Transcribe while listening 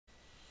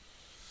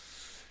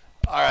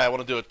All right, I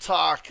want to do a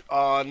talk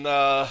on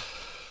a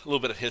little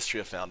bit of history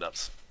of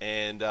Foundups.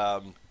 And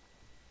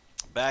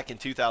back in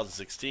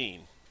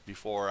 2016,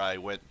 before I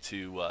went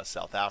to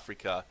South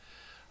Africa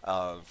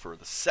for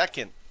the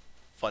second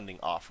funding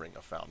offering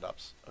of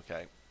Foundups,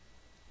 okay,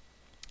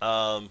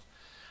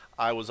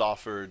 I was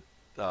offered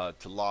to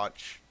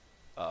launch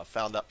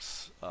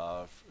Foundups.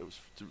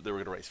 They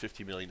were going to raise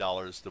 $50 million.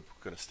 They're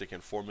going to stick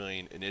in $4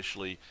 million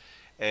initially,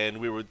 and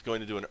we were going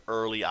to do an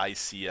early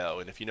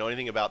ICO. And if you know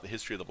anything about the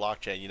history of the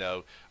blockchain, you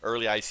know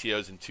early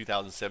ICOs in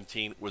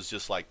 2017 was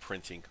just like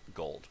printing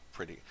gold,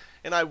 printing.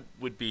 And I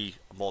would be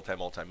a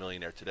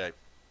multi-millionaire today.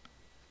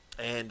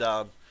 And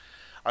I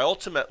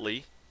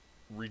ultimately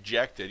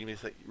rejected. You may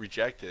say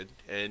rejected,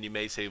 and you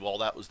may say, well,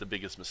 that was the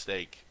biggest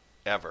mistake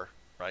ever,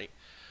 right?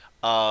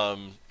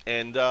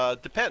 And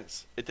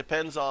depends. It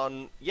depends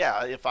on,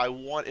 yeah, if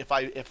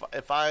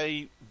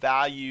I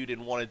valued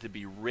and wanted to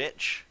be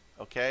rich,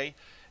 okay,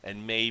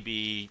 and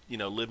maybe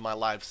live my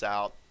life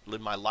out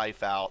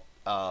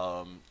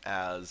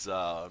as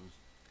a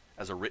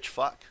rich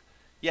fuck,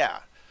 yeah.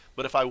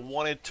 But if I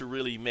wanted to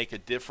really make a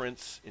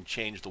difference and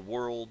change the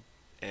world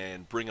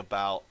and bring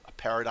about a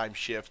paradigm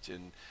shift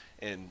and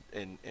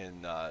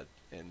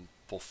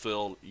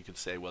fulfill, you could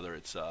say, whether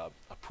it's a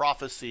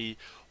prophecy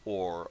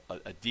or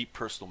a deep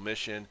personal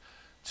mission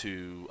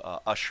to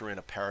usher in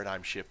a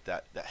paradigm shift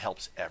that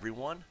helps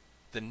everyone,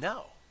 then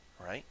no,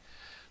 right?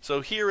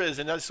 So here is,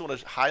 and I just want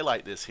to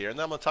highlight this here, and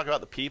then I'm going to talk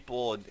about the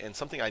people and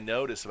something I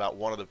noticed about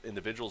one of the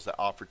individuals that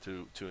offered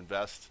to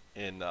invest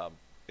in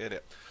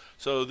it.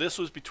 So this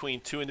was between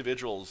two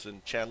individuals,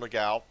 and Chandler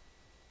Gao,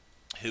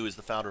 who is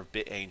the founder of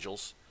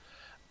BitAngels,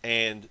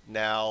 and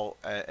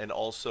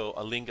also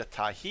Alinga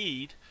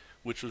Tahid,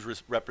 which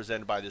was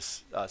represented by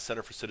this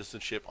Center for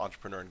Citizenship,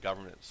 Entrepreneur, and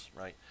Governance,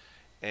 right?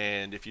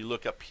 And if you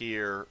look up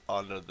here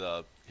under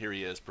here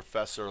he is,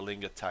 Professor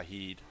Alinga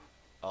Tahid,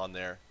 on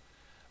there,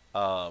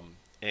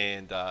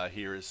 and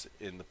here is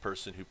in the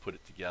person who put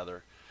it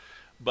together.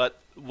 But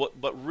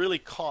what really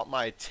caught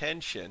my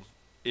attention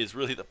is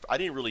really I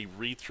didn't really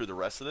read through the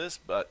rest of this,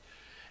 but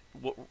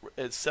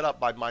it's set up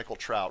by Michael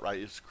Trout, right?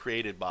 It's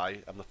created by,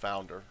 I'm the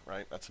founder,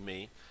 right? That's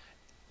me.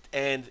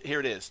 And here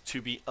it is: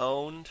 to be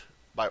owned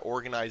by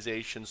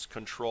organizations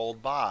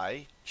controlled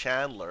by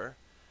Chandler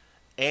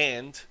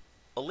and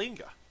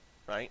Alinga,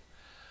 right?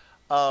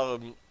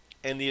 And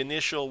the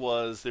initial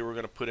was they were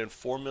going to put in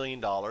 $4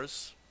 million,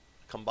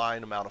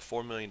 combined amount of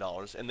 $4 million,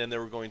 and then they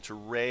were going to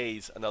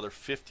raise another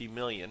 $50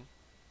 million.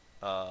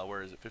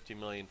 Where is it? 50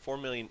 million, 4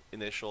 million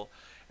initial,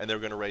 and they were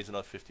going to raise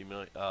another 50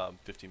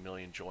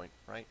 million joint,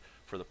 right,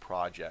 for the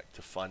project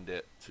to fund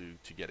it,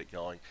 to get it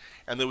going.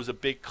 And there was a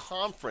big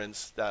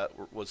conference that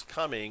was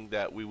coming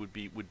that we would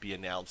be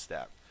announced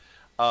at.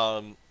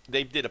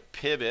 They did a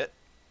pivot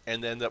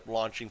and ended up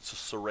launching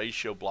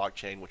Ceratio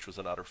blockchain, which was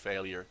an utter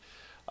failure.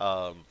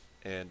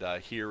 And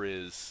here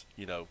is,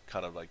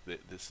 kind of like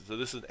this. So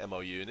this is an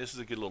MOU, and this is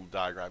a good little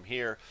diagram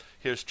here.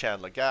 Here's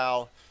Chandler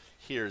Gao.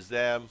 Here's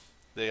them.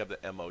 They have the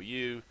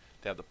MOU.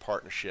 They have the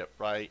partnership,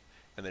 right?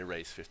 And they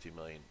raise 50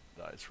 million.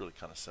 It's really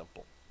kind of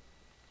simple.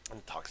 And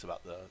it talks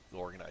about the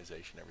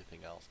organization, everything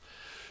else.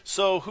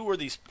 So who are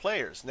these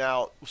players?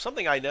 Now,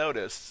 something I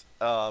noticed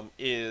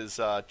is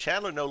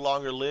Chandler no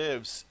longer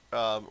lives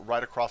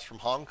right across from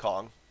Hong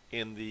Kong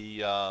in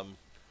the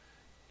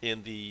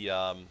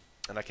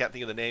and I can't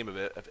think of the name of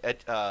it.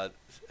 What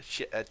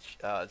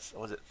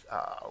was it?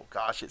 Oh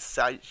gosh, it's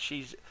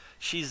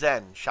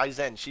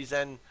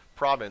Shenzhen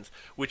province,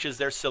 which is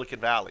their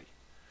Silicon Valley.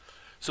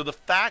 So the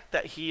fact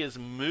that he has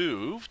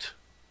moved,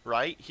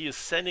 right? He is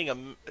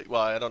sending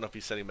well, I don't know if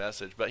he's sending a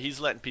message, but he's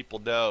letting people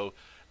know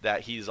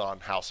that he's on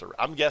house arrest.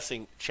 I'm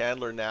guessing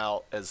Chandler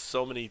now, as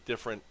so many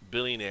different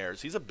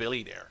billionaires, he's a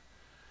billionaire,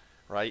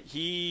 right?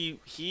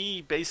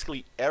 He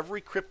basically every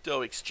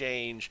crypto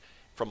exchange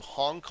from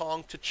Hong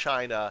Kong to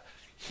China,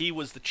 he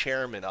was the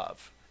chairman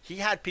of. He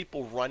had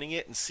people running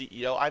it and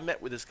CEO. I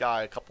met with this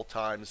guy a couple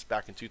times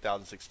back in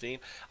 2016.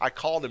 I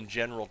called him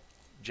General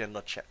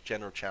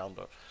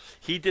Chandler.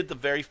 He did the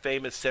very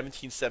famous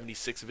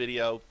 1776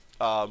 video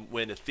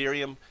when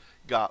Ethereum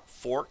got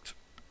forked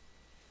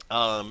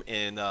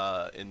in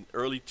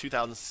early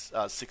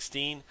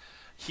 2016.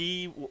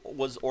 He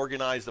was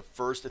organized the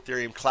first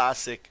Ethereum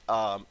Classic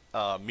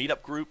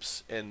meetup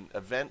groups and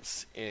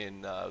events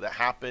that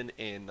happened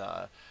in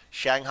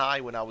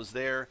Shanghai when I was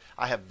there.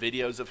 I have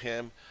videos of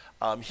him.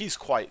 He's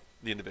quite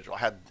the individual.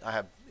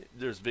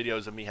 There's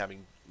videos of me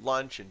having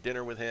lunch and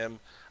dinner with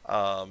him.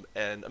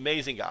 And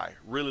amazing guy.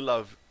 Really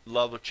love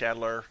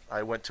Chandler.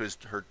 I went to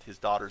his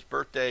daughter's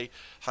birthday,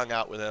 hung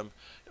out with him.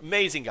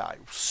 Amazing guy,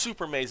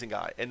 super amazing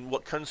guy. And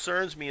what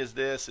concerns me is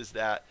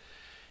that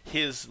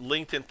his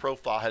LinkedIn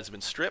profile has been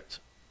stripped.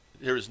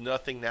 There is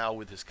nothing now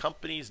with his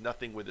companies,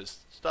 nothing with his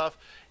stuff.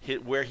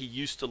 Where he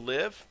used to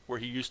live, where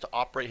he used to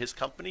operate his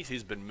companies,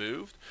 he's been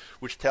moved,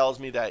 which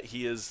tells me that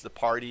the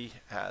party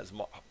has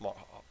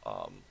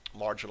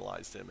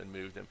marginalized him and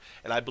moved him.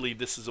 And I believe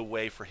this is a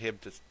way for him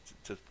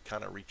to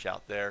kind of reach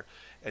out there,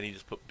 and he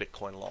just put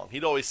Bitcoin long.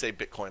 He'd always say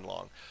Bitcoin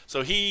long.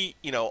 So he,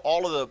 you know,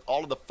 all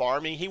of the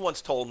farming. He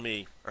once told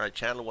me, all right,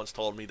 Chandler once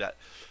told me that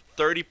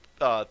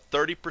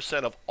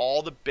 30% of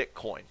all the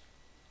Bitcoin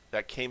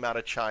that came out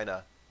of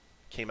China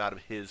came out of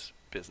his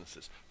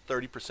businesses.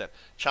 30%.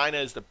 China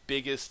is the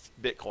biggest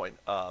Bitcoin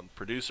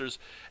producers.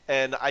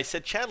 And I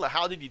said, Chandler,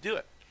 how did you do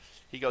it?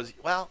 He goes,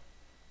 well,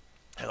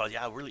 I go,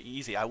 yeah, really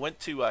easy.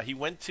 He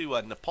went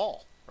to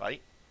Nepal,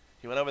 right?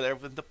 He went over there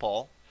with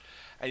Nepal,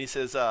 and he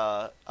says,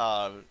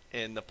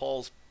 in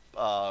Nepal's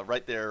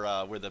right there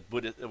where the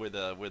Buddha, where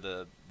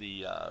the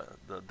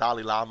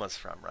Dalai Lama's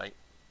from, right?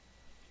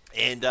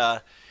 And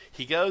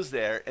he goes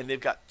there, and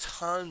they've got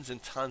tons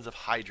and tons of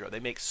hydro.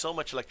 They make so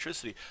much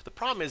electricity. The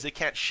problem is they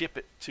can't ship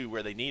it to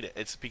where they need it.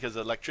 It's because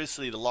the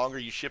electricity, the longer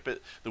you ship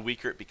it, the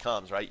weaker it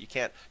becomes, right? You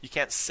can't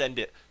send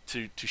it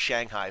to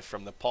Shanghai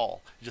from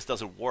Nepal. It just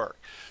doesn't work.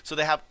 So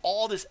they have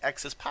all this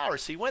excess power.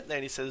 So he went there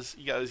and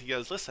he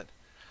goes, listen,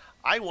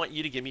 I want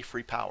you to give me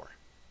free power,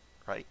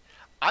 right?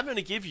 I'm going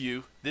to give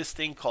you this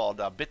thing called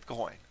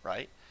Bitcoin,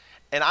 right?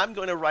 And I'm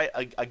going to write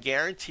a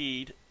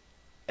guaranteed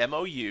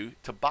MOU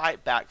to buy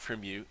it back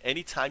from you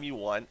anytime you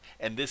want,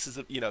 and this is,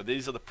 you know,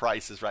 these are the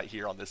prices right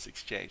here on this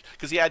exchange,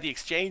 because he had the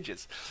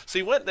exchanges. So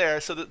he went there,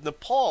 so that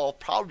Nepal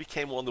probably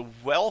became one of the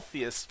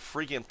wealthiest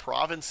friggin'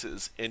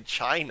 provinces in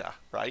China,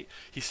 right?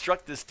 He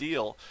struck this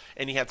deal,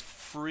 and he had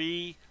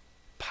free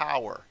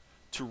power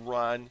to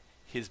run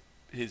his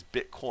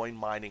Bitcoin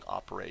mining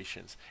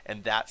operations,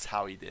 and that's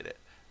how he did it.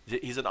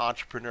 He's an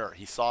entrepreneur.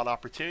 He saw an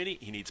opportunity.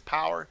 He needs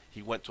power.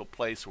 He went to a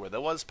place where there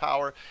was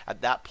power.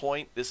 At that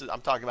point,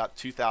 I'm talking about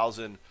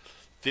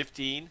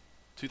 2015,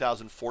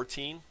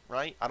 2014,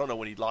 right? I don't know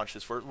when he launched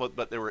his first,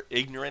 but they were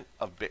ignorant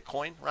of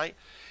Bitcoin, right?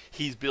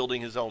 He's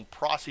building his own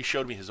process. He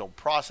showed me his own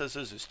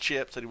processors, his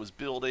chips that he was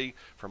building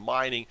for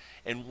mining.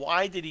 And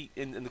why did he?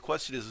 And the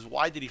question is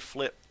why did he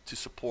flip to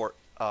support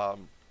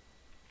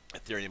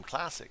Ethereum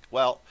Classic?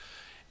 Well,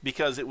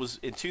 because it was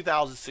in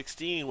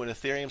 2016 when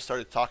Ethereum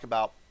started to talk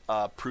about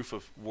proof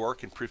of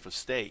work and proof of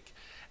stake,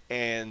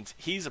 and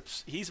he's a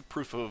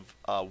proof of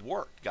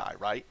work guy,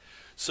 right?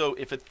 So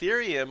if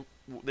Ethereum,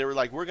 they were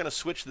like, we're going to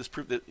switch this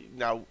proof. That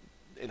now,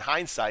 in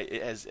hindsight,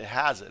 it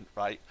hasn't,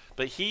 right?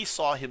 But he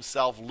saw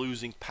himself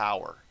losing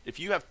power. If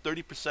you have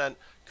 30%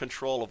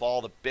 control of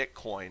all the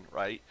Bitcoin,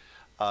 right,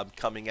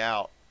 coming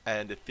out,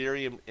 and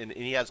Ethereum, and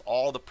he has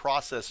all the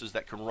processors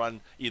that can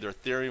run either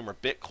Ethereum or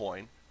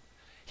Bitcoin,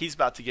 he's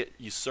about to get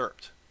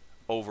usurped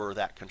over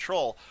that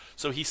control.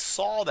 So he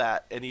saw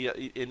that, and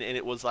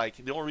it was like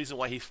the only reason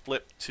why he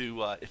flipped to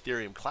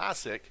Ethereum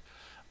Classic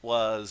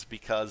was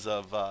because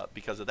of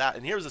that.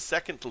 And here's a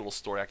second little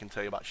story I can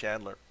tell you about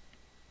Chandler.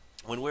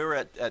 When we were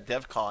at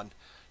DevCon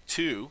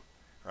 2,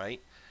 right?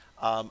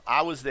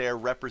 I was there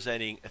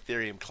representing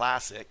Ethereum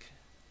Classic,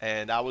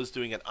 and I was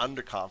doing an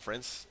under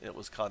conference. It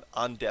was called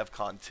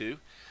UnDevCon 2.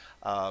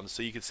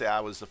 So you could say I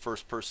was the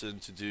first person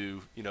to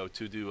do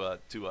a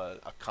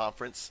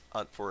conference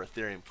for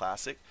Ethereum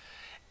Classic,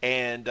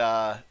 and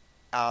I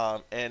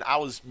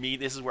was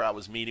this is where I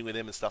was meeting with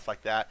him and stuff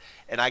like that,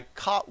 and I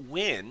caught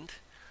wind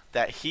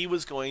that he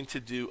was going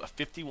to do a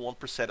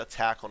 51%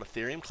 attack on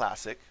Ethereum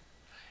Classic,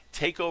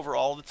 take over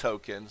all the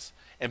tokens,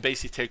 and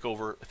basically take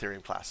over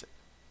Ethereum Classic,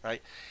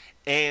 right?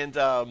 And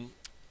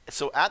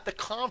so at the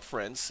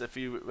conference, if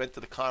you went to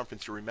the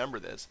conference, you remember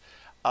this.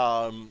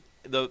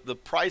 The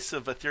price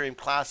of Ethereum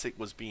Classic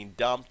was being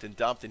dumped,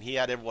 and he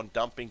had everyone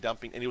dumping,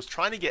 and he was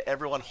trying to get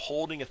everyone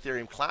holding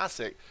Ethereum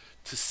Classic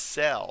to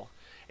sell,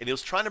 and he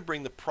was trying to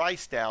bring the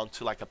price down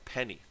to like a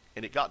penny,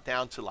 and it got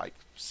down to like,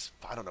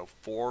 I don't know,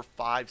 4,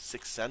 5,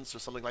 6 cents or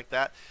something like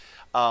that.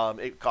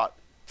 It got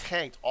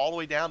tanked all the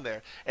way down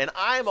there, and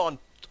and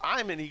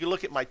you can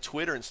look at my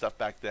Twitter and stuff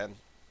back then.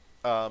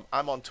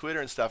 I'm on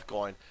Twitter and stuff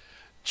going,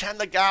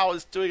 Chandler Gao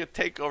is doing a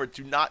takeover.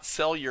 Do not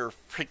sell your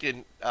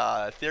freaking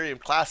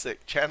Ethereum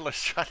Classic.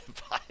 Chandler's trying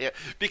to buy it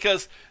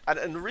because,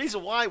 and the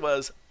reason why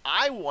was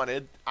I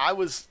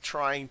was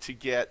trying to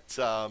get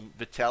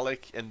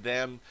Vitalik and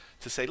them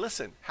to say,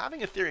 listen,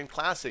 having Ethereum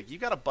Classic, you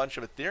got a bunch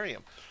of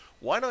Ethereum.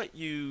 Why don't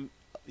you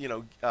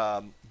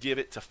give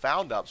it to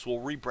Foundups? We'll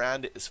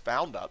rebrand it as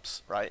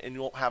Foundups, right? And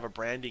you won't have a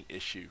branding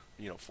issue,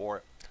 for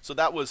it. So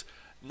that was.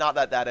 Not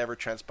that ever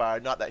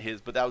transpired, not that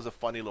but that was a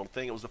funny little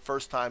thing. It was the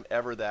first time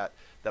ever that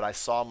I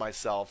saw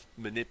myself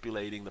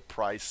manipulating the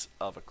price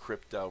of a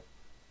crypto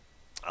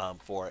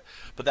for it.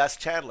 But that's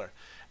Chandler.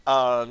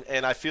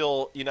 And I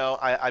feel,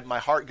 my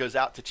heart goes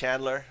out to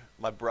Chandler,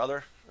 my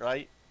brother,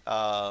 right?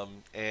 I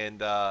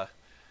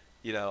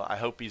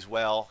hope he's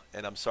well.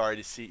 And I'm sorry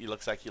to see, he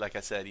looks like I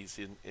said, he's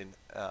in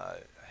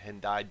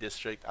Hendai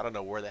district. I don't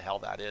know where the hell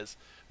that is.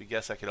 I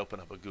guess I could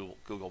open up a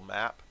Google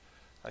map.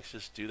 Let's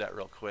just do that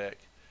real quick.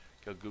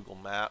 Go Google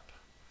Map,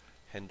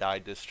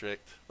 Hendai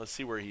District. Let's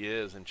see where he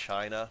is in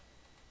China.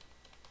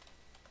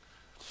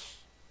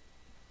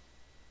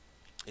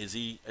 Is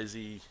he,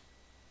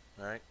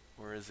 all right,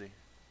 where is he?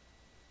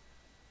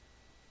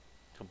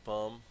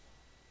 Kaboom,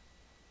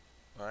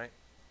 all right.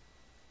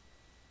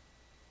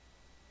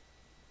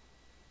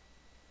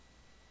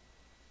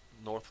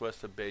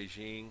 northwest of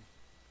Beijing.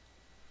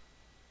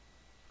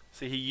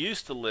 See, he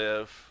used to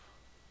live,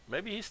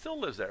 maybe he still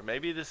lives there.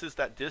 Maybe this is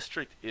that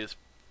district is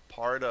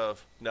part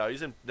of, no,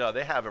 he's in, no,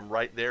 they have him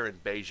right there in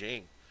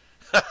Beijing.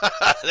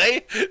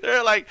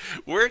 They're like,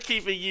 we're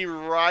keeping you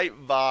right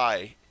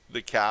by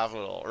the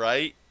capital,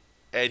 right?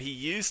 And he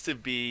used to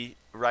be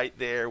right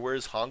there.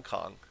 Where's Hong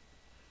Kong?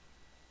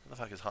 Where the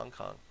fuck is Hong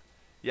Kong?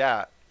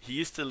 Yeah, he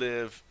used to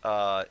live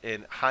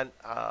in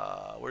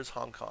where's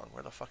Hong Kong?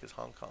 Where the fuck is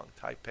Hong Kong?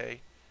 Taipei?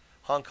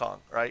 Hong Kong,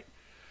 right?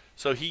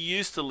 So he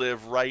used to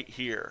live right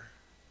here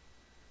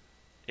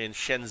in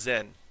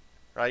Shenzhen,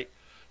 right?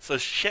 So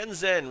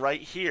Shenzhen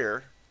right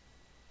here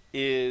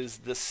is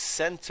the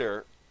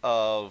center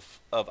of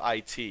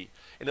IT.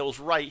 And it was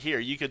right here.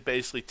 You could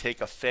basically take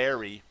a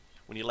ferry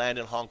when you land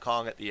in Hong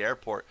Kong at the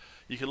airport.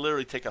 You could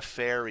literally take a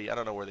ferry. I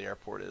don't know where the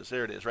airport is.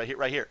 There it is, right here,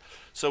 right here.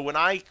 So when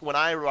I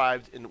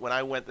arrived and when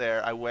I went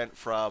there, I went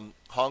from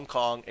Hong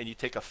Kong, and you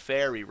take a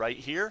ferry right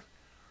here,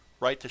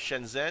 right to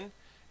Shenzhen,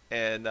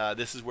 and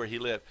this is where he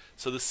lived.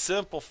 So the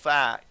simple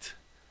fact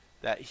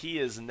that he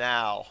is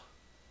now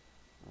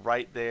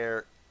right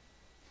there,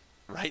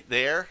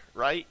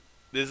 right?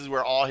 This is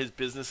where all his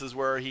businesses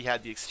were. He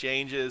had the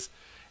exchanges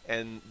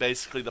and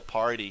basically the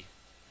party.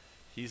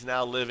 He's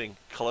now living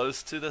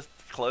close to the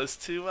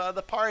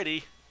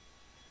party,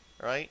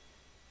 right?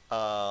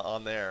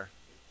 On there.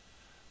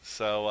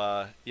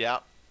 So yeah,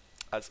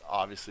 that's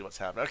obviously what's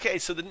happening. Okay,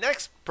 so the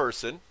next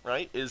person,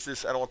 right, is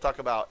this. I don't want to talk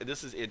about. And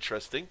this is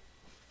interesting.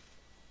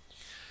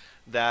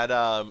 That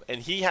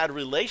and he had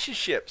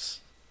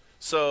relationships.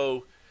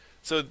 So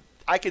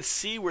I could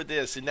see where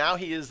this, and now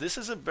he is, this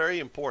isn't very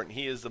important.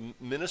 He is the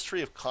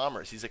Ministry of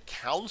Commerce. He's a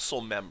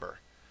council member,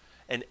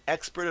 an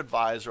expert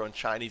advisor on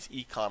Chinese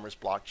e-commerce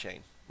blockchain,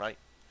 right?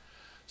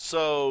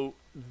 So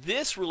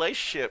this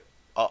relationship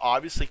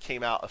obviously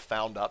came out of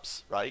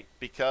Foundups, right?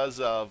 Because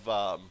of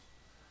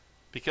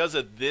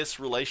this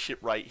relationship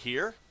right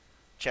here,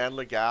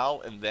 Chandler Gao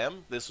and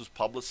them, this was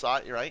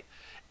publicized, right?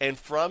 And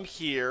from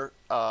here,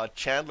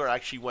 Chandler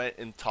actually went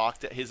and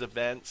talked at his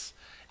events,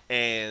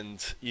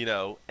 and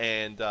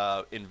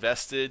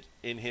invested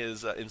in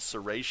his in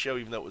Serratio,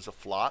 even though it was a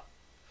flop.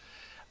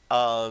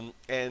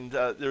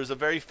 There's a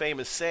very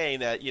famous saying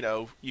that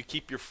you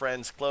keep your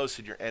friends close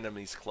and your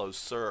enemies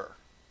closer,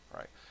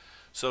 right?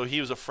 So he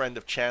was a friend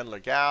of Chandler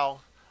Gao.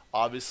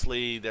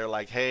 Obviously, they're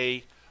like,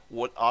 hey,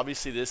 what?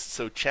 Obviously, this.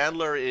 So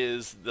Chandler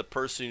is the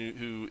person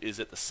who is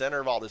at the center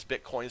of all this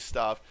Bitcoin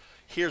stuff.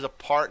 Here's a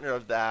partner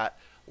of that.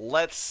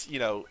 Let's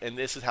and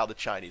this is how the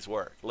Chinese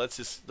work. Let's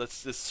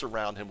just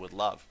surround him with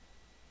love.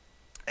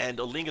 And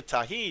Olinga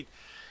Tahid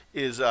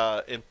is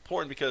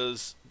important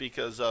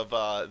because of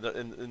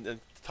and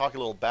talk a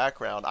little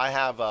background. I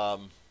have a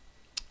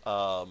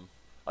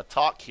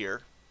talk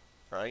here,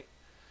 right?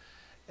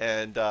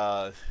 And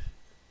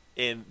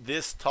in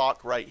this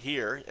talk right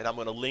here, and I'm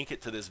going to link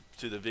it to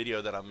the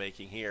video that I'm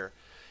making here,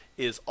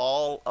 is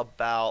all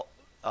about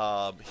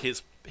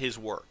his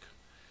work.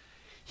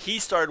 He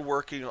started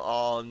working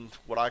on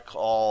what I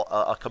call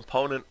a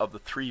component of the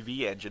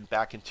 3V engine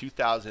back in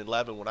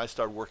 2011 when I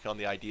started working on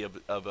the idea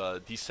of a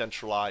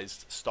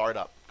decentralized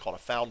startup called a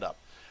Foundup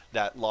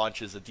that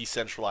launches a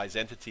decentralized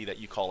entity that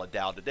you call a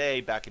DAO today.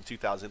 Back in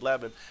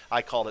 2011,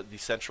 I called it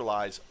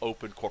Decentralized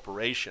Open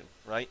Corporation,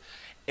 right?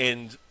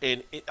 And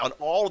on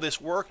all of this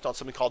worked on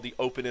something called the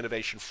Open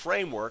Innovation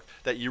Framework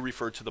that you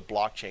refer to the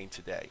blockchain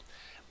today.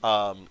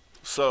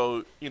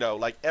 So,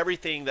 like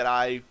everything that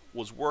I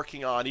was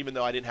working on, even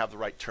though I didn't have the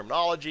right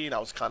terminology and I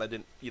was I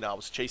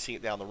was chasing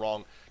it down the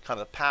wrong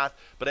kind of path,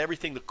 but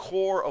everything, the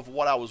core of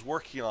what I was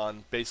working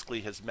on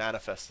basically has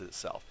manifested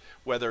itself,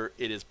 whether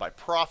it is by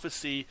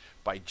prophecy,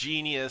 by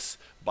genius,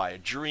 by a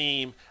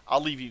dream.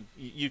 I'll leave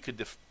you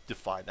could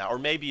define that, or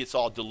maybe it's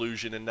all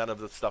delusion and none of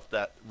the stuff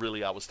that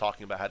really I was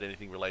talking about had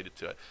anything related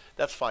to it.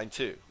 That's fine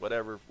too,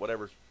 whatever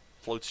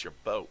floats your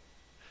boat.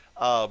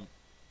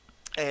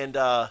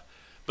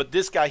 But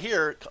this guy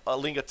here,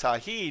 Olinga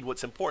Tahid,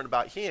 what's important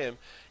about him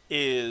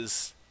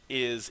is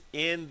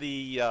in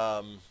the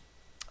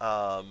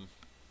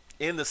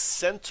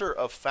center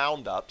of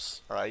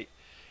Foundups, right?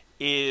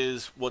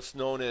 Is what's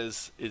known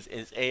as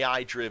is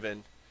AI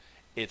driven.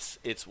 It's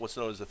what's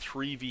known as the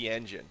 3V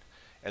engine,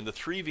 and the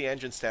 3V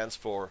engine stands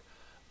for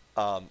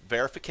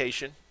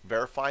verification,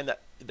 verifying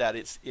that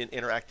it's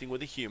interacting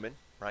with a human,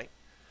 right?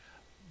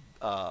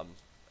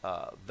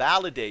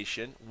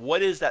 Validation.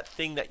 What is that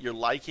thing that you're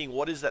liking?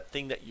 What is that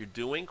thing that you're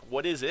doing?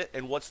 What is it?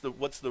 And what's the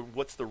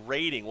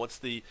rating? What's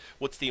the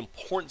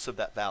importance of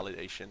that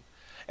validation?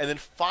 And then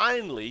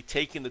finally,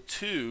 taking the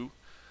two,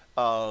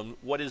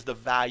 what is the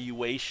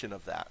valuation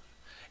of that?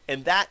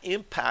 And that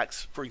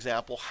impacts, for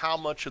example, how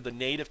much of the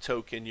native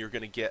token you're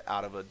going to get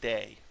out of a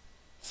day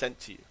sent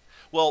to you.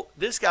 Well,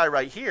 this guy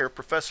right here,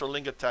 Professor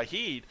Olinga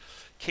Tahid,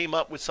 came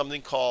up with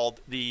something called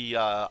the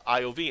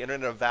IOV,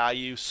 Internet of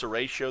Value,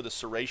 Serratio, the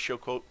Serratio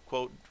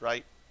quote,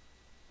 right?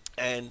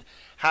 And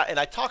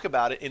I talk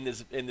about it in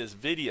this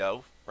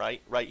video,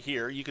 right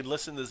here. You can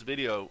listen to this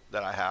video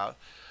that I have,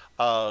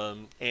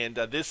 and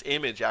this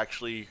image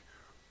actually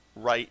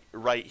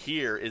right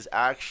here is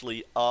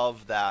actually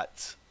of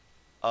that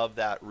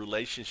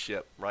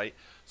relationship, right?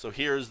 So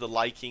here's the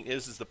liking.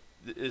 This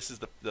is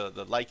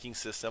the liking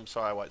system.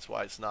 Sorry,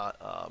 why it's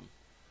not.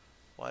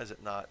 Why is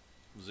it not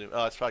zoom?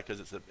 Oh, it's probably because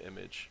it's an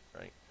image,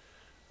 right?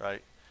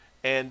 Right.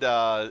 And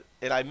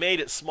I made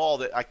it small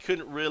that I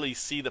couldn't really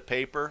see the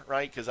paper,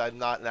 right? Because I'm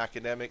not an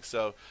academic,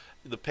 so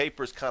the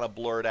paper's kind of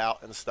blurred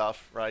out and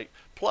stuff, right?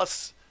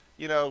 Plus,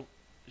 you know,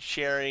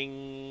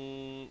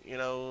 sharing,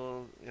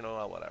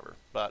 whatever.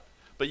 But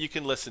you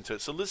can listen to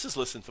it. So let's just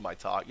listen to my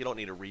talk. You don't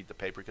need to read the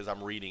paper because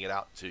I'm reading it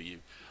out to you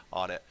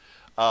on it.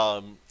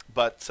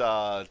 But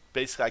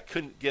basically, I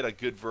couldn't get a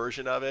good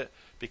version of it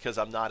because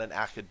I'm not an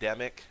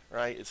academic,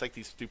 right? It's like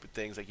these stupid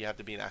things, like you have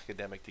to be an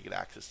academic to get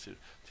access to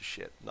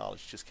shit.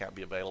 Knowledge just can't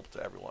be available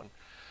to everyone.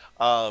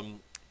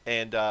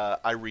 And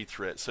I read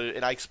through it. So,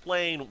 and I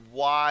explain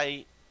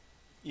why,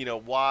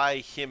 why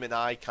him and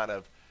I kind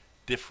of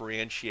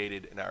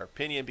differentiated in our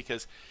opinion,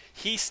 because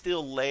he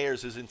still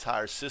layers his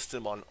entire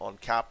system on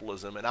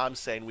capitalism, and I'm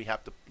saying we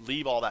have to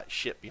leave all that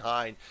shit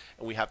behind,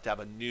 and we have to have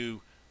a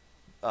new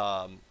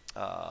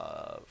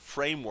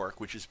framework,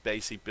 which is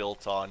basically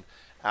built on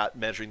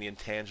measuring the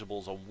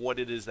intangibles of what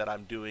it is that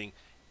I'm doing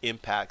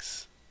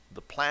impacts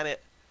the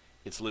planet,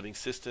 its living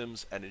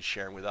systems, and its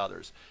sharing with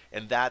others,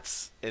 and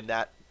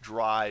that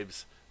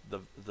drives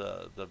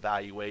the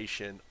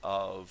valuation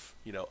of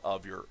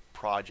of your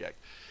project.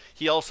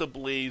 He also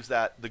believes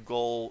that the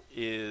goal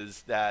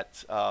is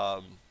that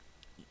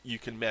you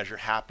can measure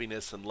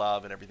happiness and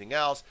love and everything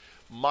else.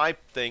 My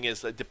thing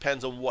is that it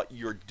depends on what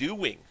you're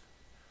doing.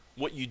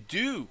 What you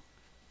do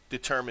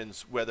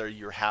determines whether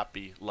you're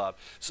happy, love.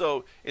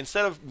 So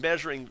instead of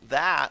measuring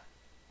that,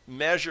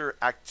 measure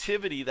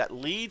activity that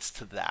leads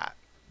to that.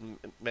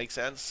 Make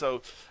sense?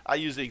 So I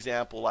use the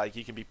example like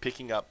you can be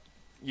picking up,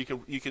 you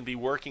can be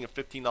working at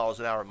 $15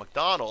 an hour at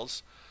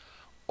McDonald's,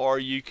 or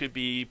you could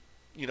be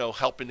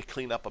helping to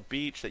clean up a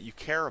beach that you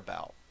care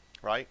about,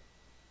 right?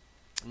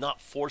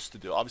 Not forced to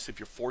do. Obviously, if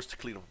you're forced to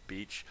clean up a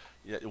beach,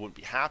 it wouldn't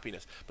be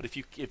happiness. But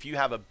if you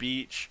have a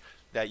beach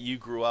that you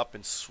grew up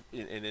in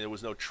and there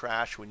was no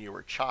trash when you were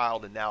a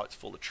child, and now it's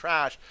full of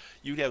trash,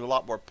 you'd have a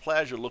lot more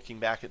pleasure looking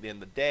back at the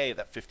end of the day,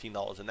 that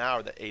 $15 an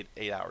hour, that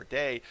eight-hour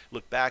day,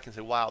 look back and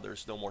say, wow,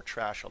 there's no more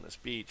trash on this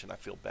beach, and I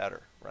feel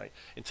better, right?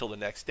 Until the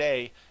next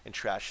day, and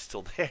trash is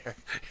still there,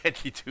 and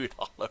you do it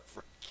all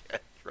over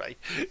again, right?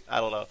 I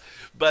don't know.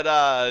 But,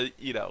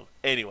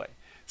 anyway.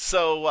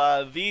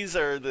 So these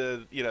are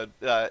the,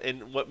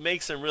 and what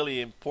makes him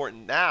really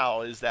important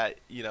now is that,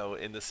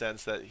 in the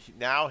sense that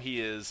now he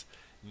is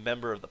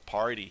member of the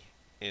party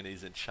and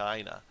he's in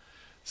China.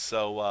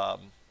 So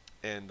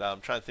and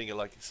I'm trying to think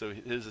of so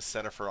here's the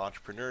Center for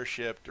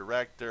Entrepreneurship,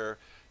 director,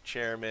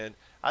 chairman.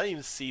 I didn't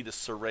even see the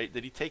Soratio.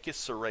 Did he take his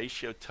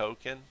Soratio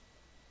token?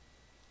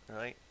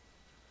 Right.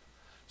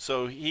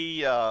 So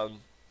he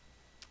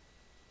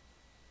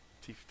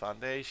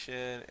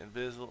Foundation,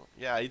 Invisible.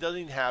 Yeah, he doesn't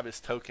even have his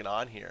token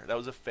on here. That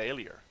was a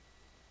failure.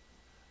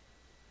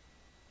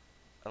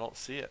 I don't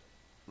see it.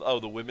 Oh,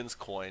 the Women's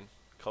Coin.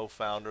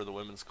 Co-founder of the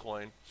Women's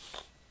Coin.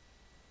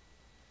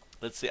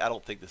 Let's see. I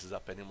don't think this is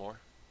up anymore.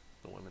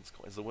 The Women's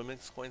Coin. Is the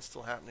Women's Coin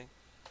still happening?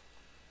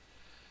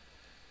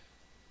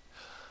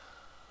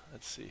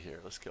 Let's see here.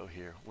 Let's go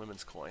here.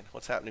 Women's Coin.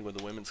 What's happening with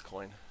the Women's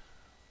Coin?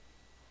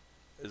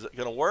 Is it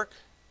going to work?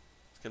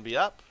 It's going to be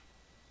up?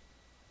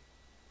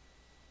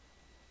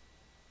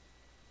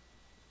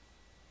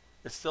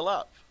 It's still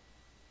up.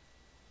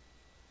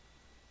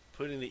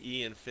 Putting the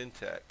E in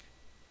FinTech.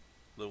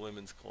 The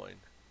Women's Coin.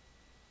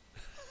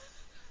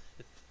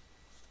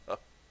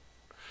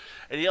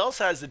 And he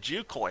also has the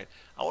Jew coin.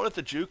 I wonder if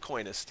the Jew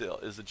coin is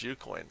the Jew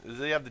coin. Does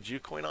he have the Jew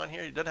coin on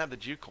here? He doesn't have the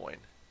Jew coin.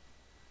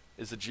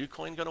 Is the Jew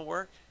coin going to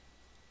work?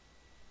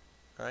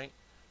 Right?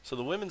 So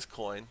the Women's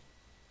Coin.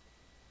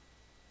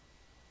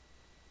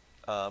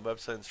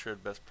 Website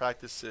ensured best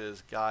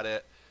practices. Got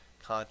it.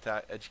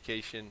 Contact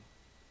education.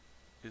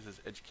 This is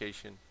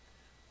Education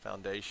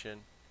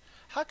Foundation.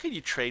 How could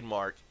you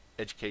trademark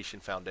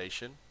Education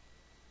Foundation?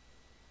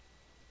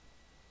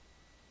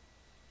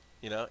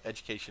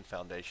 Education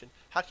Foundation.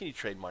 How can you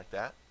trademark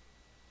that?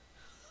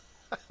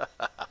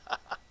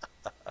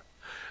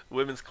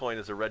 Women's Coin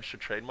is a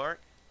registered trademark?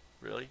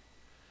 Really?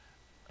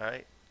 All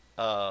right.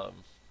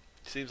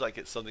 Seems like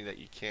it's something that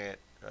you can't,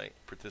 right,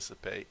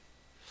 participate.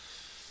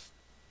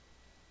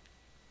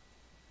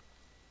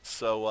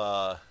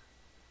 So,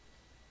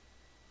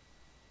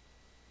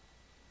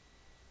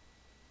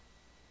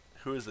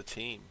 who is the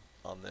team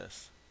on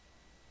this?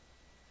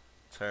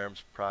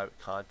 Terms, private,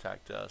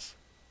 contact us.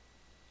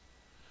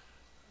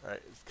 All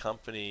right,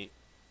 company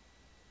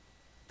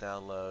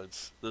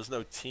downloads. There's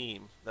no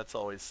team. That's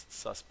always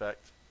suspect,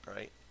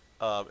 right?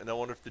 And I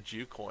wonder if the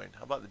Jew coin.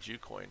 How about the Jew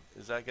coin?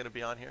 Is that going to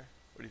be on here?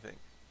 What do you think?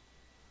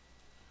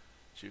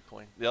 Jew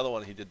coin. The other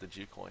one he did the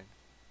Jew coin.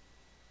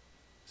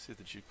 See if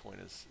the Jew coin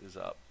is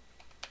up.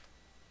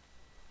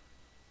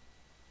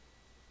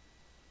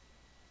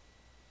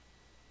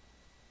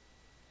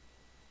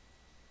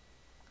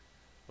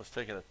 It's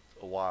taking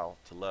a while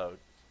to load.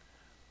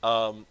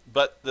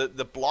 But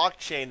the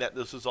blockchain that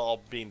this is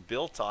all being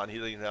built on, he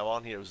didn't even have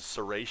on here, was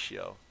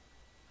Ceratio.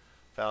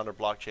 Founder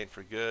blockchain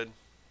for good.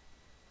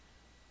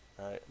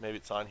 All right, maybe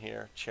it's on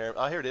here.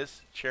 Oh, here it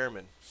is.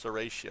 Chairman,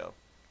 Ceratio.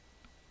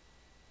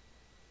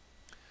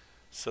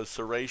 So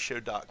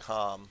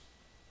Ceratio.com.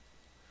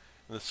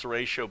 And the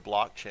Ceratio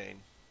blockchain.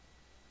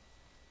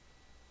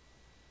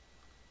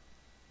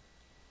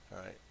 All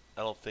right.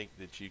 I don't think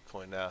that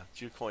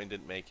Jucoin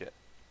didn't make it.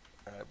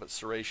 All right, but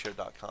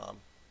Ceratio.com.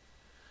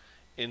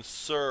 In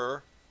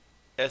SER,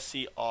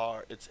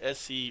 it's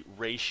SE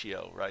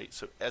ratio, right?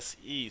 So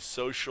SE,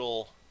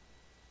 social,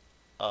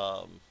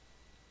 right?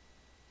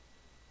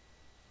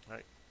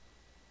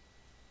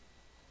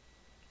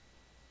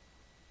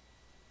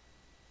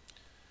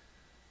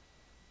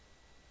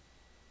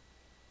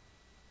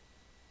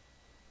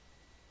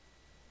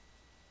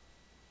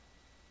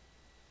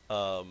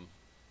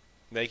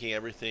 Making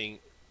everything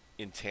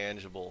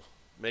intangible,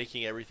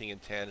 making everything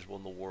intangible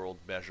in the world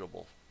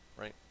measurable,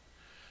 right?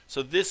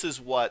 So this is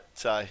what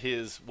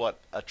what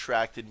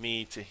attracted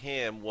me to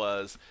him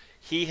was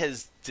he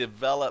has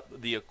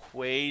developed the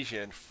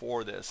equation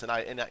for this,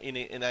 and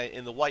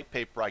in the white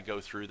paper I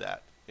go through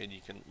that, and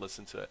you can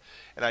listen to it,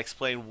 and I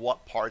explain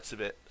what parts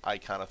of it I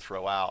kind of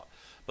throw out,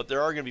 but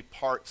there are going to be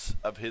parts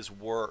of his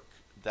work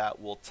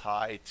that will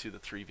tie to the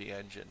 3V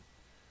engine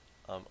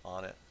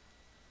on it,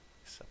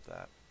 except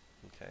that,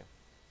 okay.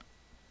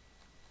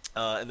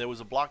 And there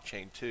was a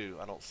blockchain too.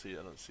 I don't see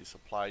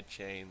supply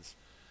chains.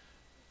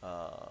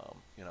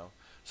 You know,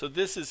 so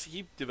this is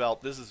he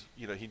developed this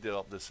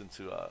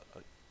into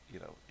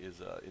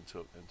into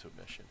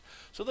a mission.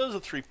 So those are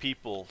three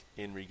people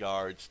in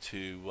regards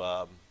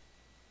to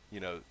you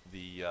know,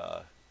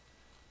 the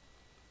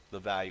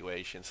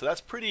valuation. So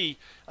that's pretty.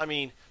 I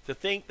mean, to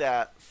think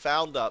that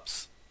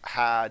Foundups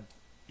had,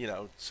 you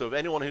know, so if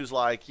anyone who's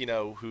like, you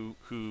know,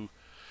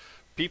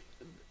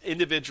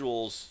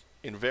 individuals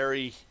in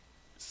very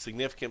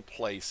significant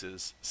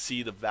places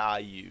see the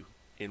value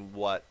in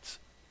what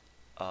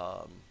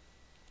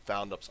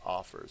Foundups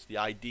offers. The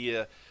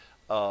idea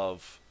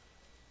of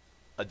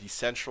a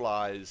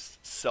decentralized,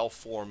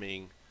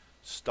 self-forming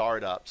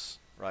startups,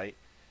 right,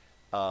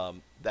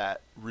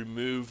 that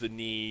remove the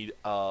need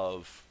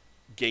of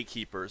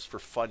gatekeepers for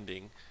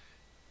funding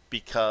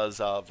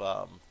because of,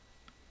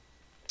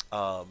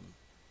 and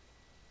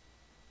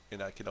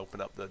I can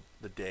open up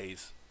the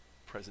DAEs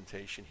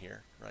presentation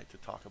here, right, to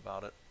talk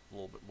about it a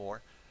little bit more.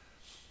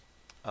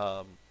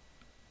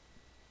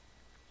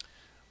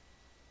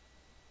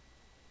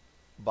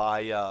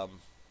 By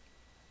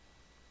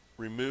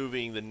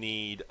removing the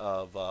need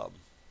of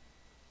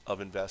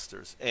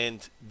investors,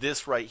 and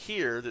this right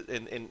here,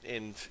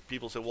 and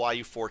people say, why are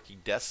you forking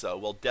DeSo?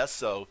 Well,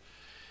 DeSo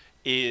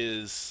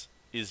is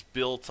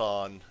built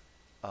on,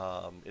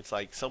 it's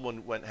like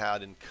someone went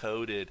ahead and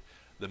coded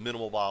the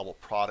minimal viable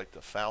product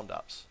of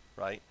Foundups,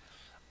 right?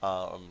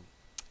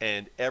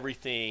 And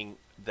everything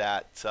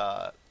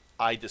that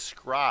I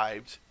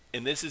described,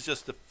 and this is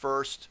just the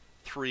first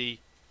 3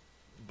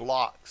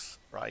 blocks,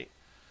 right,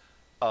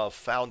 of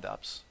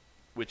Foundups,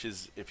 which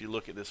is, if you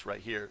look at this right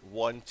here,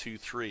 1, 2,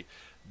 3.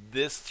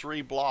 This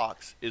 3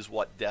 blocks is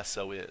what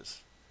DeSo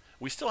is.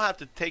 We still have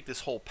to take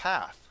this whole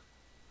path,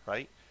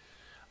 right?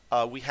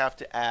 We have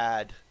to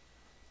add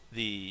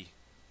the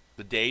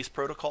DAEs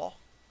protocol.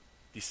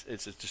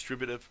 It's a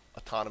distributive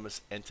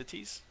autonomous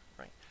entities,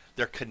 right?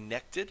 They're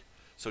connected.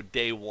 So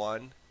day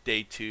 1,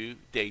 day 2,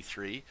 day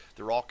 3,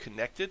 they're all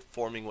connected,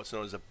 forming what's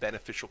known as a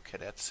beneficial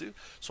keiretsu.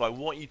 So I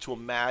want you to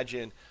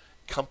imagine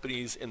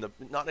companies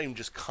not even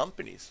just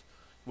companies.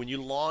 When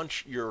you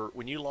launch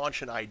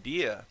an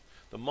idea,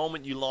 the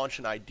moment you launch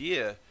an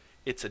idea,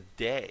 it's a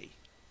day.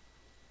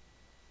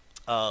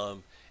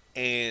 And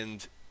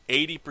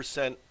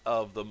 80%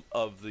 of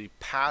the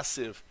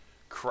passive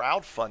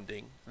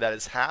crowdfunding that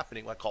is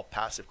happening, what I call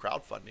passive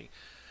crowdfunding,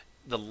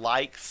 the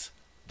likes,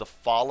 the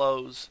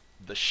follows,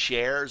 the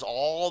shares,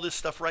 all this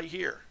stuff right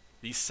here,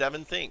 these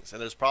 7 things,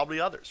 and there's probably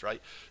others,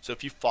 right? So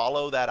if you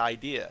follow that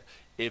idea,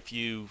 if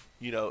you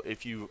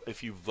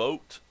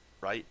vote,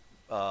 right,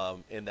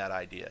 in that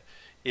idea,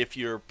 if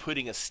you're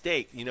putting a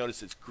stake, you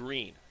notice it's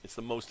green. It's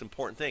the most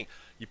important thing.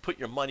 You put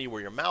your money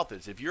where your mouth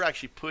is. If you're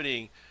actually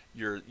putting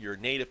your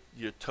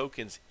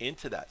tokens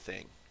into that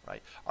thing,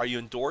 right? Are you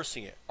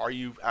endorsing it? Are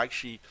you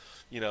actually,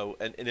 you know,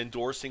 and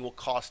endorsing will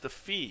cost a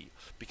fee.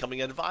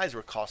 Becoming an advisor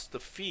will cost a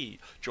fee.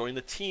 Joining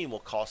the team will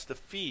cost a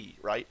fee,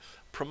 right?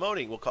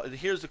 Promoting will cost.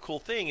 Here's the cool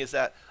thing is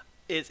that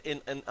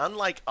and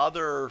unlike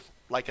other,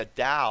 like a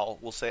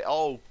DAO will say,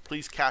 oh,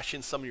 please cash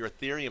in some of your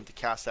Ethereum to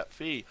cast that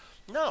fee.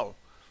 No,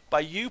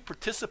 by you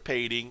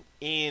participating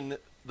on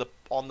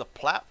the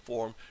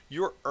platform,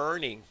 you're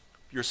earning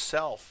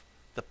yourself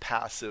the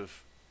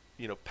passive,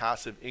 you know,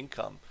 passive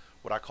income,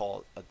 what I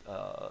call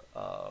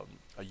a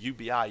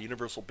UBI,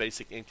 Universal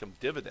Basic Income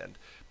Dividend,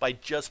 by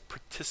just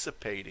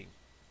participating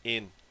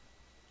in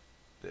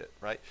it,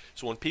 right?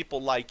 So when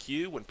people like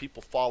you, when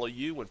people follow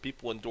you, when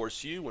people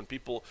endorse you, when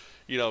people,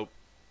 you know,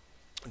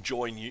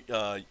 join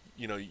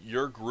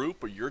your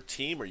group or your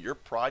team or your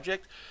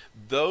project,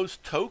 those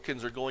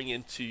tokens are going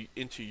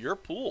into your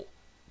pool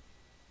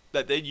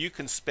that then you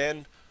can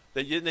spend,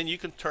 then you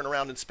can turn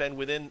around and spend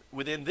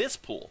within this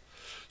pool.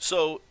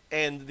 So,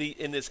 and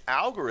in this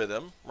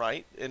algorithm,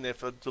 right? And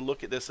if to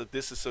look at this,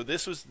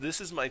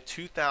 this is my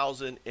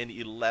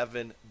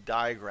 2011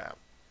 diagram,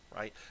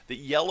 right? The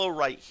yellow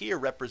right here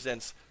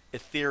represents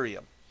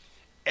Ethereum.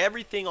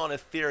 Everything on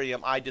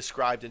Ethereum I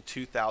described in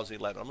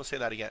 2011. I'm going to say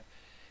that again.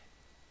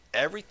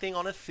 Everything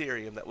on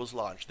Ethereum that was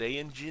launched, they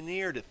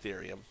engineered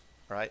Ethereum,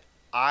 right?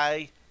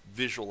 I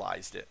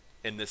visualized it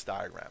in this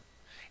diagram.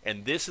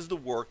 And this is the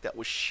work that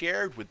was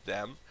shared with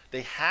them.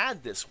 They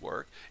had this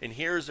work, and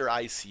here's their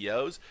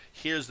ICOs,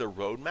 here's their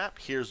roadmap,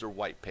 here's their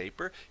white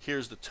paper,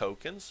 here's the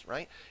tokens,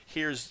 right?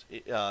 Here's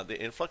the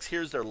influx,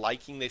 here's their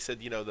liking. They said,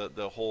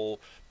 the whole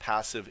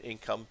passive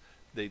income,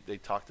 they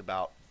talked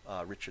about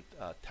Richard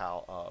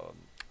Tao,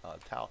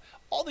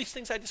 all these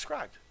things I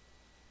described.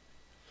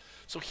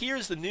 So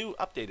here's the new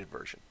updated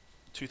version,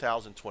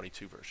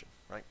 2022 version,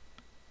 right?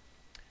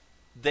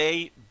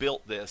 They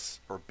built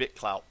this, or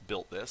BitClout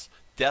built this,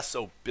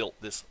 DeSo built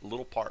this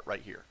little part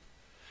right here.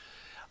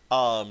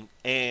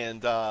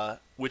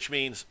 Which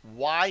means,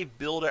 why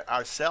build it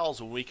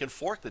ourselves when we can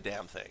fork the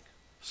damn thing?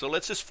 So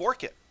let's just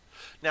fork it.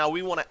 Now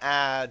we want to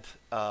add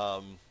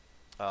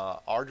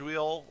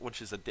Arduino,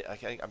 which is I'm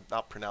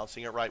not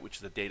pronouncing it right, which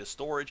is a data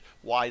storage.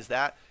 Why is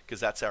that?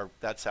 Because that's our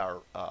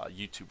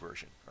YouTube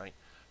version, right?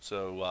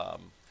 So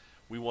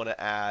we want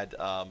to add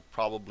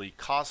probably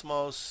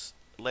Cosmos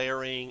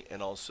layering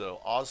and also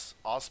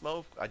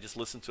Osmo. I just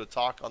listened to a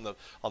talk on the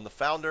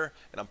founder,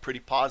 and I'm pretty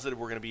positive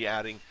we're going to be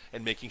adding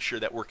and making sure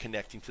that we're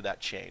connecting to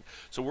that chain.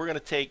 So we're going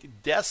to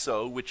take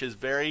DeSo, which is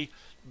very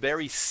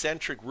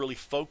centric, really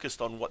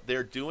focused on what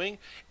they're doing,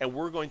 and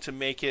we're going to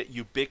make it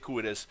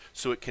ubiquitous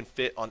so it can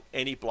fit on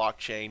any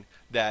blockchain,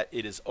 that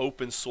it is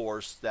open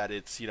source, that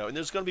it's, and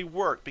there's going to be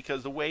work,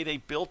 because the way they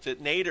built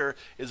it, Nader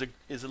is a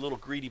little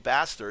greedy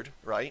bastard,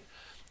 right?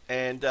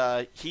 And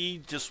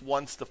he just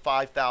wants the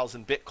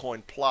 5,000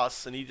 Bitcoin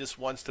plus, and he just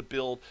wants to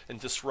build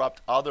and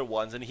disrupt other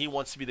ones, and he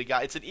wants to be the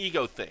guy. It's an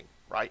ego thing,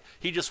 right?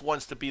 He just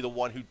wants to be the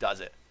one who does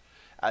it,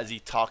 as he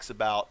talks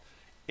about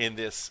in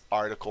this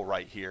article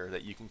right here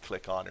that you can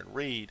click on and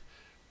read,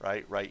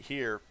 right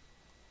here,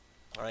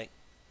 right?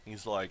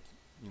 He's like,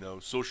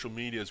 social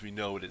media as we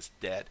know it is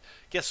dead.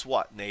 Guess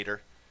what,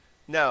 Nader?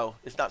 No,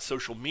 it's not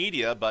social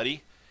media,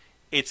 buddy.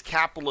 It's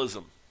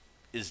capitalism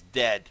is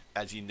dead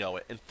as you know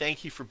it. And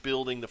thank you for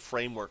building the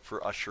framework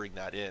for ushering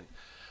that in.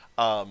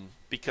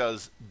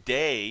 Because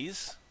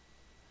DAEs,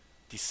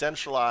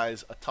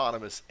 decentralized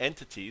autonomous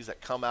entities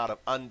that come out of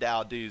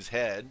UnDaoDu's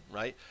head,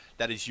 right?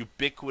 That is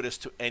ubiquitous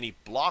to any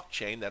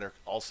blockchain that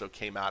also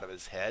came out of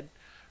his head,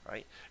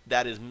 right?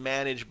 That is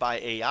managed by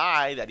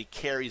AI that he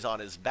carries on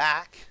his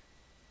back,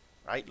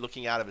 right?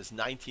 Looking out of his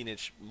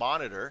 19-inch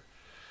monitor,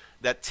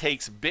 that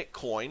takes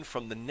Bitcoin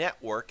from the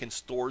network and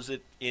stores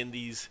it in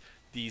these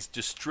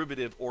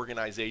distributive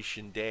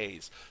organization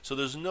DAEs. So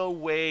there's no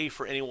way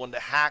for anyone to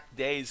hack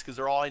DAEs, because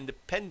they're all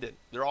independent.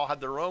 They all have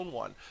their own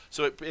one.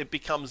 So it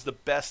becomes the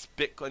best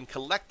Bitcoin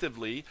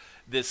collectively.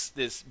 This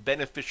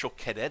beneficial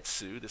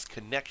keiretsu, this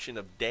connection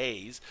of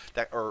DAEs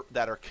that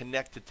are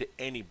connected to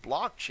any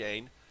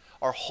blockchain,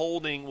 will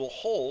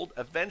hold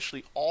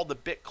eventually all the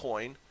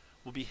Bitcoin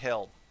will be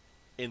held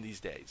in these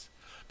DAEs.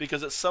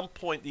 Because at some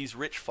point these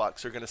rich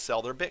fucks are going to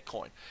sell their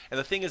Bitcoin. And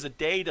the thing is, a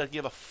DAE doesn't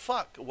give a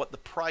fuck what the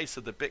price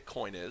of the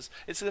Bitcoin is.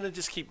 It's going to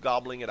just keep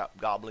gobbling it up,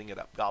 gobbling it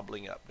up,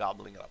 gobbling it up,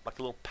 gobbling it up, like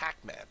a little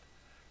Pac-Man,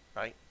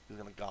 right? He's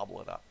going to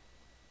gobble it up.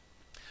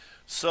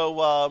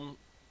 So,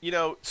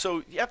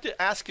 so you have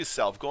to ask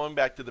yourself, going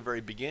back to the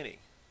very beginning,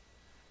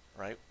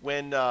 right?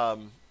 When, back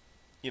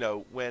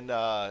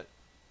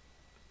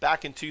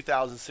in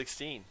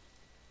 2016,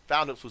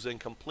 Foundups was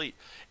incomplete,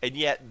 and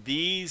yet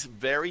these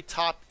very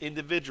top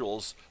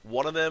individuals,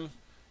 one of them,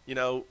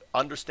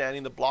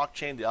 understanding the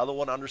blockchain, the other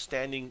one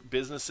understanding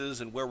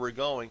businesses and where we're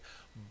going,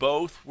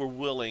 both were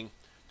willing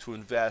to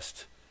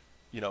invest,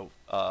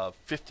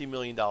 $50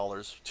 million to,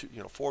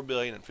 $4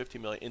 billion and $50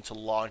 million into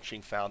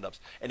launching Foundups,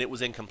 and it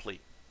was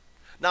incomplete.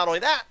 Not only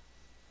that,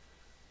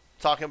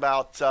 talking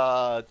about,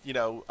 I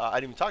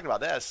didn't even talk about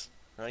this,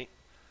 right?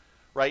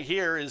 Right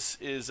here this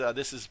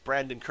is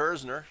Brandon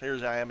Kersner.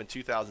 Here's I am in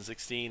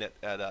 2016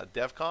 at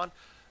DevCon.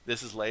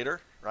 This is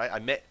later, right?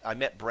 I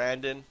met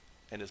Brandon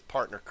and his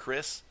partner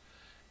Chris,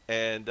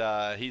 and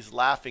he's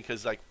laughing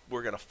because like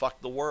we're gonna fuck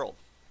the world,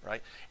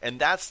 right? And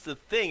that's the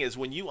thing, is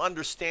when you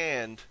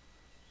understand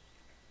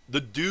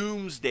the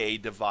doomsday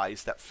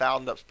device that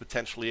Foundups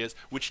potentially is,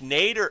 which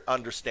Nader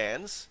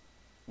understands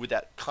with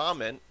that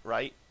comment,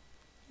 right?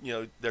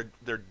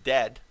 They're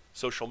dead.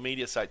 Social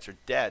media sites are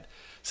dead.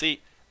 See,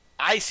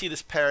 I see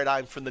this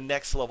paradigm from the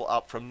next level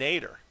up from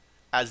Nader.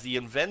 As the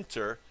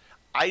inventor,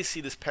 I see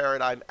this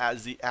paradigm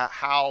as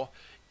how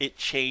it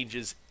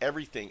changes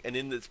everything. And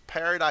in this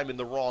paradigm in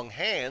the wrong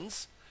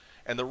hands,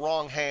 and the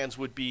wrong hands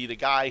would be the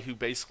guy who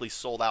basically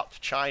sold out to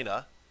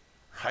China,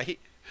 right?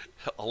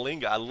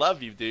 Olinga, I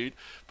love you, dude,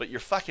 but you're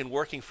fucking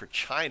working for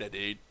China,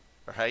 dude,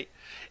 right?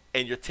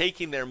 and you're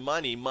taking their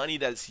money, money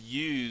that's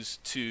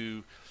used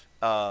to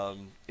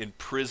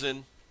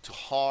imprison, to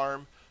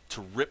harm,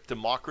 to rip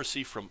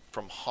democracy from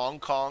Hong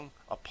Kong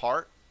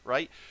apart,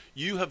 right?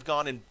 You have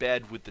gone in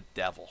bed with the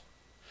devil.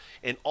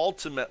 And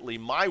ultimately,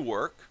 my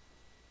work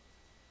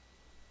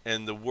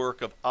and the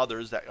work of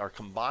others that are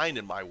combined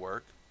in my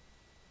work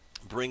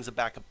brings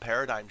back a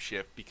paradigm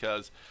shift,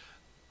 because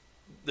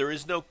there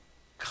is no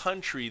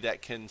country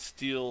that can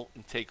steal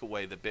and take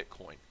away the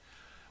Bitcoin.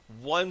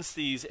 Once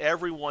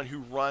everyone who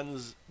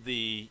runs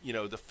the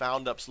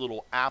Foundups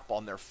little app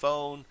on their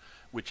phone,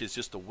 which is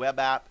just a web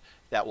app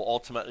that will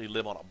ultimately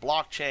live on a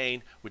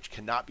blockchain, which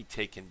cannot be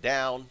taken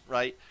down,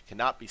 right?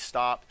 Cannot be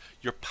stopped.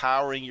 You're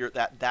powering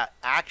that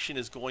action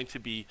is going to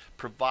be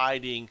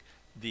providing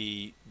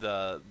the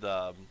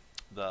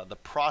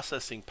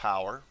processing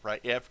power,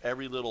 right?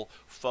 Every little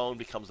phone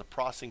becomes the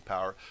processing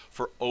power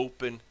for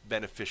open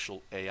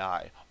beneficial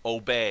AI.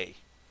 Obey,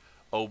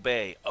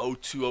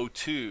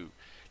 O202,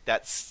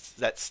 that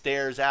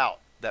stares out,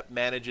 that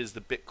manages the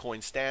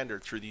Bitcoin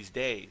standard through these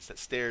days, that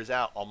stares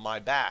out on my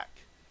back,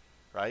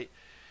 right?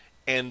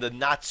 And the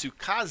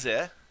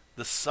Natsukaze,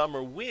 the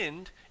summer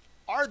wind,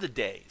 are the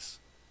days,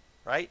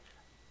 right?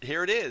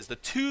 Here it is. The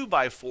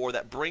 2x4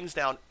 that brings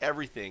down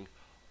everything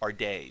are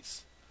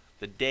days.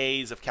 The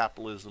days of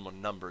capitalism are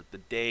numbered. The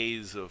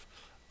days of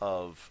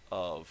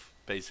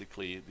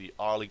basically the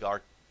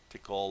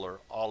oligarchical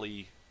or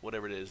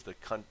whatever it is, the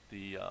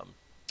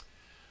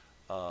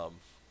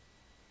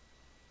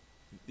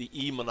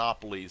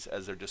e-monopolies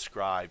as they're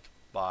described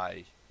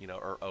by,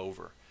 are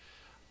over.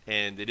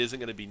 And it isn't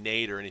going to be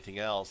Nate or anything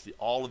else.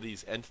 All of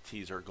these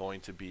entities are going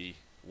to be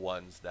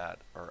ones that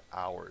are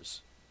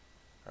ours,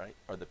 right?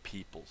 Are the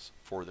people's,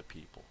 for the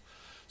people.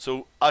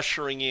 So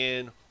ushering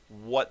in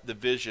what the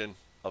vision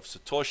of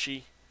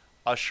Satoshi,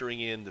 ushering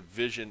in the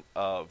vision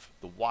of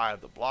the why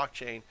of the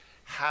blockchain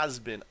has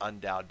been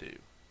UnDaoDu,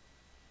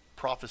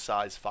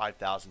 prophesized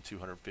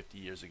 5,250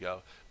 years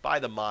ago by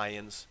the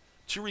Mayans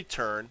to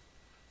return,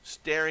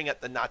 staring at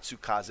the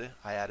Natsukaze.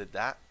 I added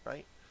that,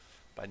 right?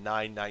 By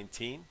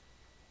 919.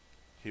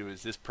 Who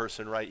is this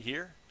person right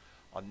here?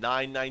 On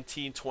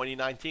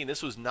 9/19/2019.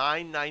 This was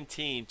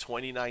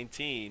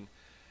 9/19/2019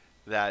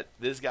 that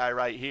this guy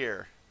right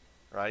here,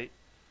 right?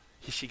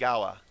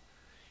 Hishigawa.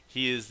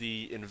 He is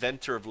the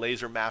inventor of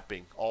laser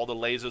mapping. All the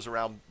lasers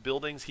around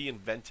buildings, he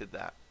invented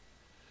that.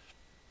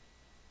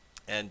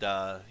 And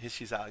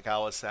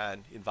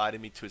Hishigawa-san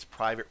invited me to his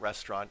private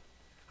restaurant.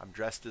 I'm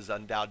dressed as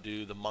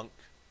UnDaoDu, the monk,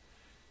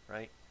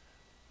 right?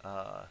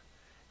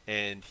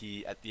 And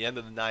he, at the end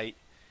of the night,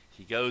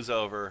 he goes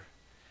over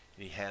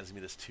and he hands me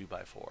this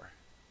 2x4.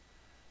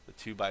 The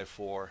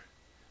 2x4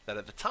 that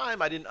at the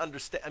time I didn't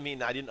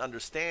understand. I didn't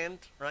understand,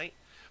 right?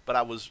 But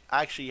I was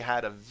actually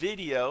had a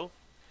video.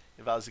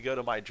 If I was to go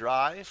to my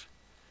drive,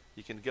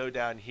 you can go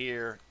down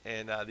here,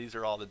 and these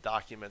are all the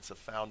documents of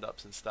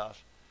Foundups and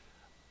stuff.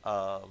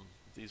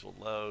 These will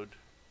load.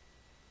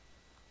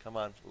 Come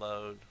on,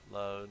 load.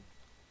 Right.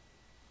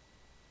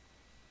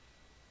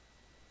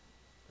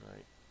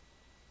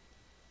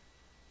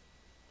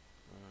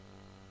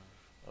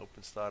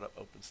 Open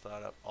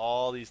startup.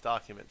 All these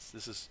documents.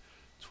 This is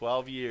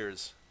 12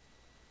 years.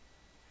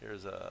 There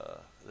is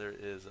a.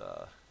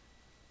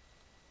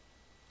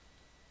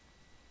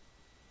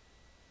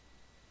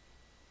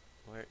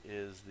 Where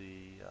is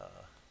the?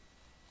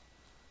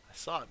 I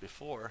saw it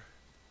before.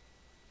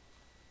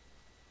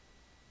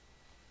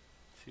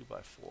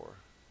 2x4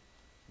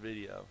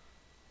 video.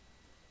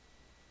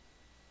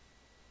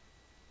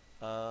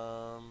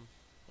 I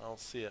don't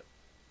see it.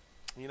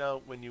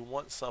 When you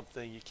want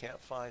something, you can't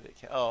find it.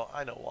 Oh,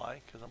 I know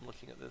why. Because I'm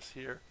looking at this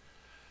here.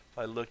 If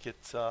I look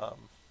at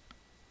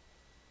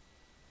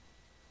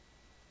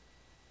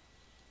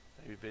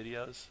maybe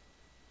videos.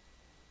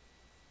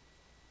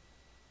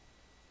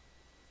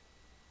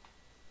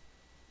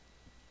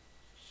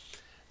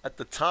 At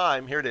the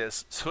time, here it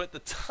is. So at the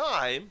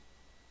time,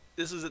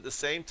 this is at the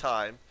same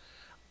time,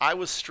 I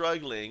was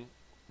struggling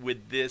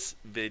with this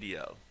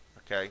video.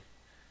 Okay,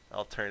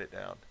 I'll turn it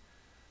down.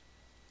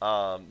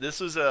 This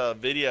was a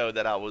video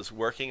that I was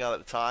working on at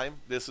the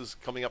time. This is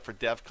coming up for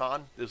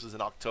DevCon. This was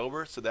in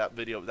October, so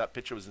that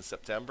picture was in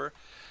September.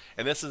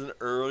 And this is an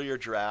earlier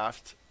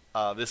draft.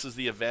 This is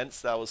the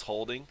events that I was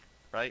holding,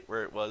 right,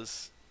 where it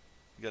was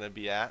going to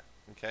be at.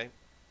 Okay,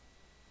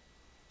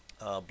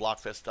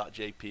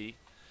 blockfest.jp.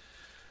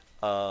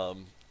 I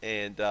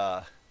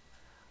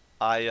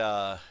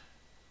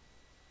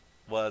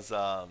was,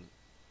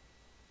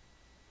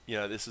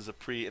 this is a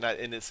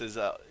and this is,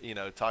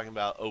 talking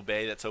about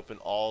Obey, that's open,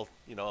 all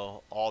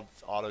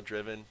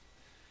auto-driven.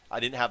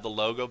 I didn't have the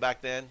logo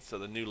back then, so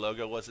the new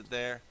logo wasn't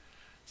there.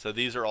 So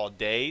these are all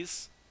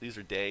DAEs. These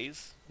are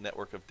DAEs,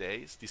 network of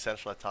DAEs,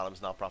 decentralized autonomous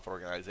nonprofit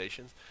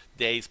organizations.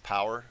 DAEs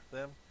power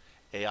them.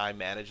 AI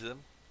manage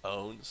them,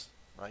 owns,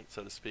 right,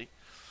 so to speak.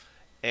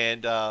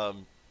 And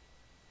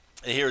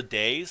here are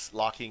DAEs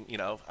locking,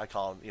 I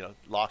call them,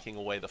 locking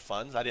away the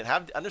funds. I didn't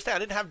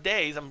have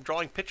DAEs. I'm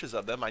drawing pictures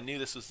of them. I knew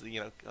this was,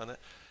 and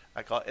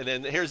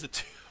then here's the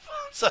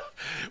So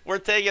we're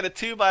taking a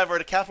 2x4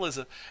 to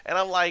capitalism, and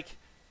I'm like,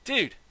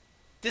 dude,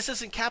 this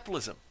isn't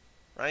capitalism,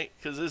 right?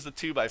 Because this is the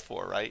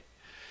 2x4, right?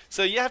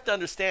 So you have to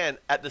understand.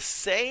 At the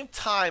same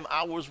time,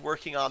 I was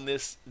working on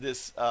this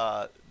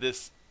video.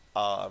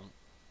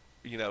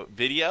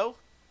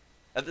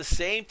 At the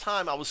same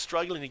time, I was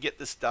struggling to get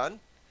this done.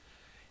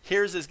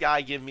 Here's this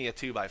guy giving me a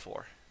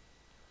 2x4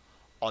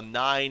 on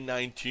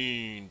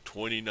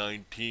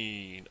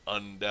 9/19/2019.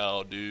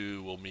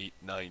 UnDaoDu will meet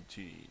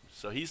 19.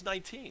 So he's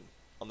 19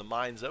 on the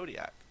Mayan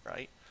zodiac,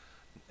 right?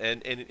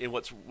 And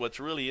what's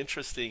really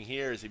interesting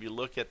here is if you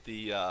look at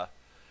the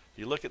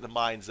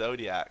Mayan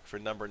zodiac for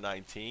number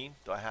 19.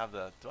 Do I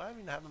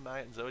even have the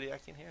Mayan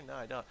zodiac in here? No,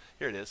 I don't.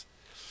 Here it is.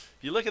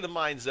 If you look at the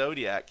Mayan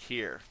zodiac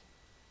here,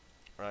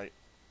 right?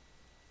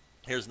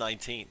 Here's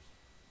 19.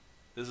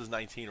 This is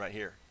 19 right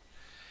here.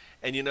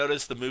 And you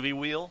notice the movie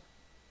wheel?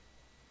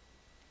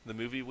 The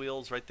movie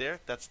wheel's right there.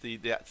 That's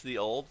the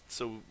old,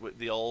 so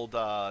the old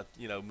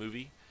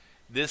movie.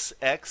 This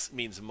X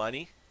means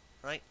money,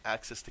 right?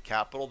 Access to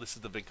capital. This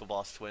is the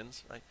Winklevoss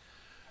twins, right?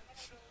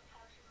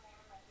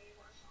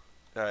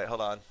 All right,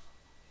 hold on.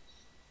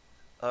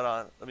 Hold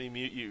on. Let me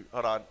mute you.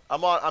 Hold on.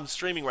 I'm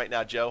streaming right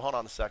now, Joe. Hold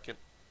on a second.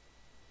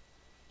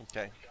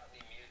 Okay.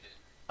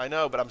 I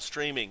know, but I'm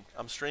streaming.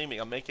 I'm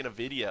making a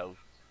video.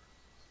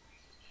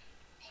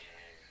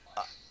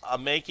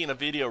 I'm making a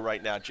video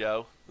right now,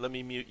 Joe. Let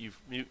me mute you.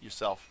 Mute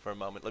yourself for a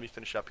moment. Let me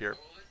finish up here.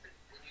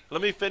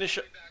 Let me finish.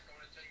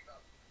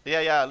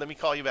 Yeah. Let me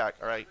call you back.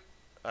 All right.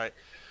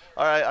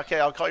 Okay,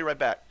 I'll call you right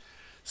back.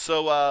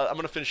 So I'm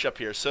gonna finish up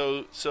here.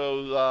 So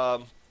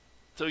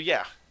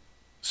yeah.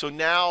 So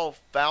now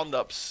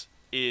Foundups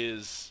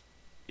is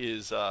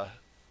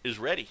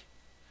ready.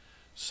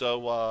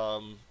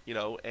 So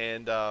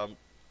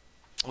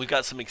we've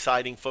got some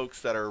exciting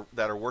folks that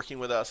are working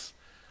with us.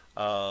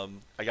 I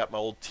got my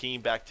old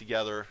team back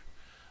together.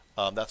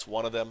 That's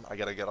one of them. I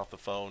got to get off the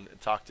phone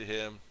and talk to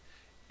him.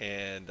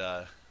 And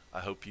I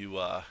hope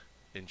you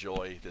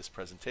enjoy this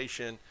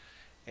presentation.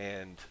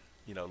 And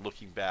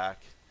looking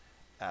back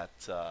at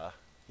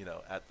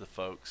at the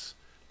folks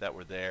that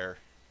were there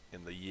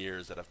in the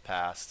years that have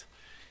passed,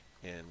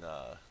 in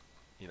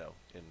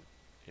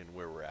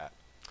where we're at.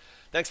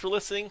 Thanks for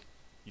listening.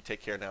 You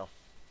take care now.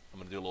 I'm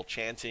going to do a little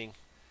chanting,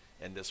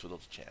 end this with a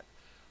little chant.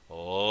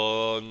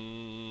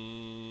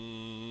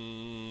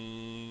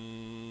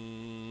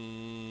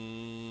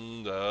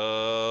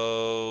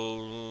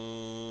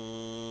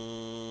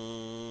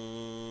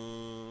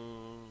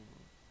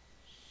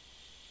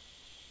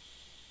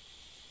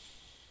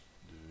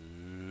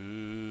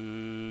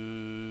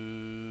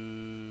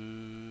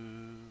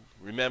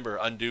 Remember,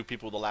 undo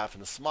people with a laugh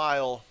and a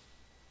smile.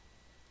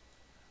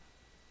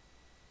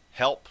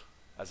 Help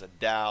as a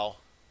Dao,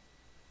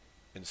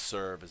 and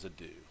serve as a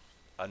Do.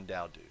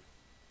 UnDaoDu,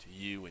 to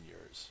you and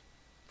yours,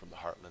 from the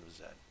heartland of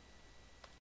Zen.